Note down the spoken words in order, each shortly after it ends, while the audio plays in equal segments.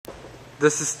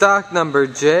This is stock number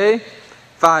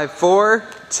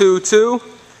J5422.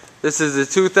 This is a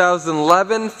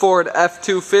 2011 Ford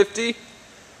F-250.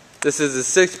 This is a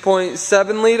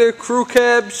 6.7 liter crew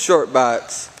cab short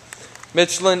box.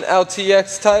 Michelin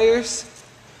LTX tires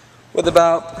with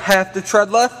about half the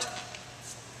tread left.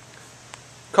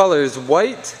 Color is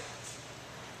white.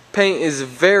 Paint is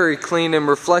very clean and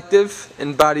reflective,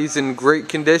 and body's in great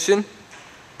condition.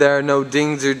 There are no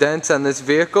dings or dents on this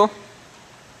vehicle.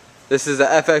 This is a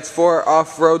FX4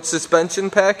 off-road suspension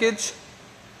package.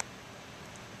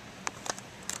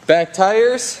 Back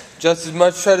tires, just as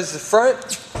much tread as the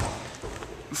front.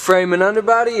 Frame and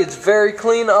underbody, it's very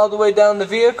clean all the way down the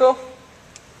vehicle.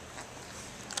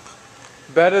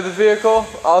 Bed of the vehicle,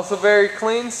 also very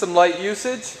clean, some light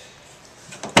usage.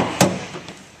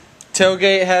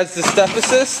 Tailgate has the step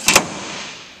assist.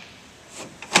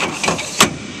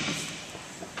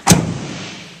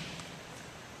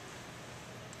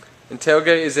 And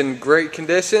tailgate is in great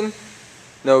condition.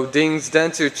 No dings,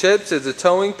 dents, or chips. There's a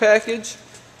towing package,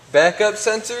 backup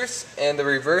sensors, and the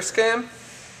reverse cam.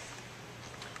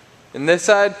 And this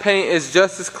side, paint is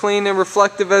just as clean and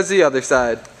reflective as the other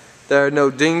side. There are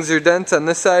no dings or dents on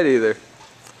this side either.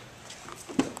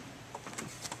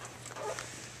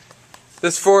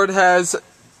 This Ford has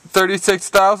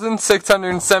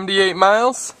 36,678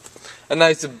 miles. A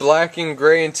nice black and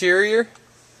gray interior.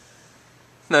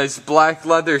 Nice black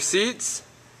leather seats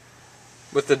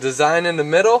with the design in the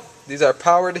middle. These are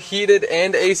powered, heated,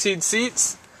 and AC'd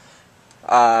seats.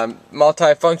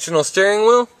 Multifunctional steering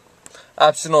wheel.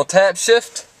 Optional tap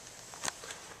shift.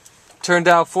 Turned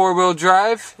out 4-wheel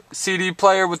drive. CD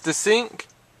player with the sync.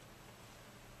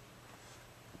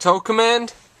 Tow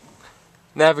command.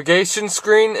 Navigation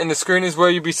screen, and the screen is where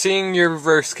you'll be seeing your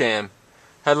reverse cam.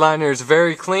 Headliner is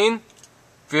very clean.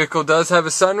 Vehicle does have a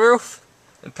sunroof.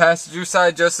 And passenger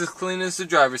side just as clean as the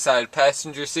driver side.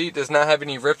 Passenger seat does not have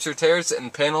any rips or tears,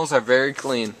 and panels are very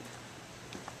clean.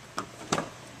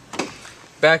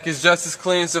 Back is just as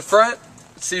clean as the front.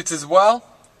 Seats as well.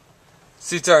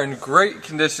 Seats are in great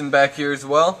condition back here as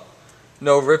well.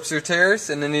 No rips or tears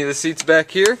in any of the seats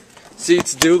back here.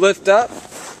 Seats do lift up.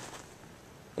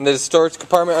 And there's a storage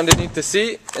compartment underneath the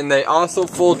seat, and they also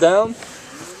fold down.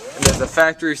 And there's a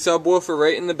factory subwoofer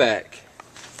right in the back.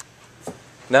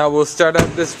 Now we'll start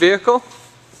up this vehicle.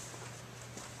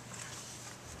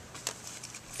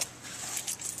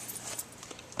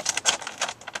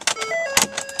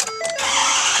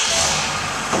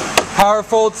 Power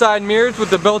fold side mirrors with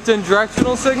the built-in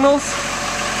directional signals.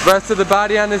 The rest of the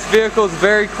body on this vehicle is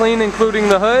very clean, including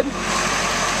the hood.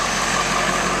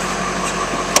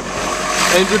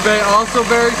 Engine bay also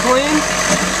very clean.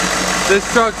 This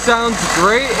truck sounds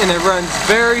great and it runs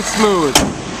very smooth.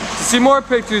 To see more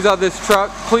pictures of this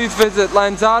truck, please visit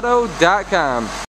lensauto.com.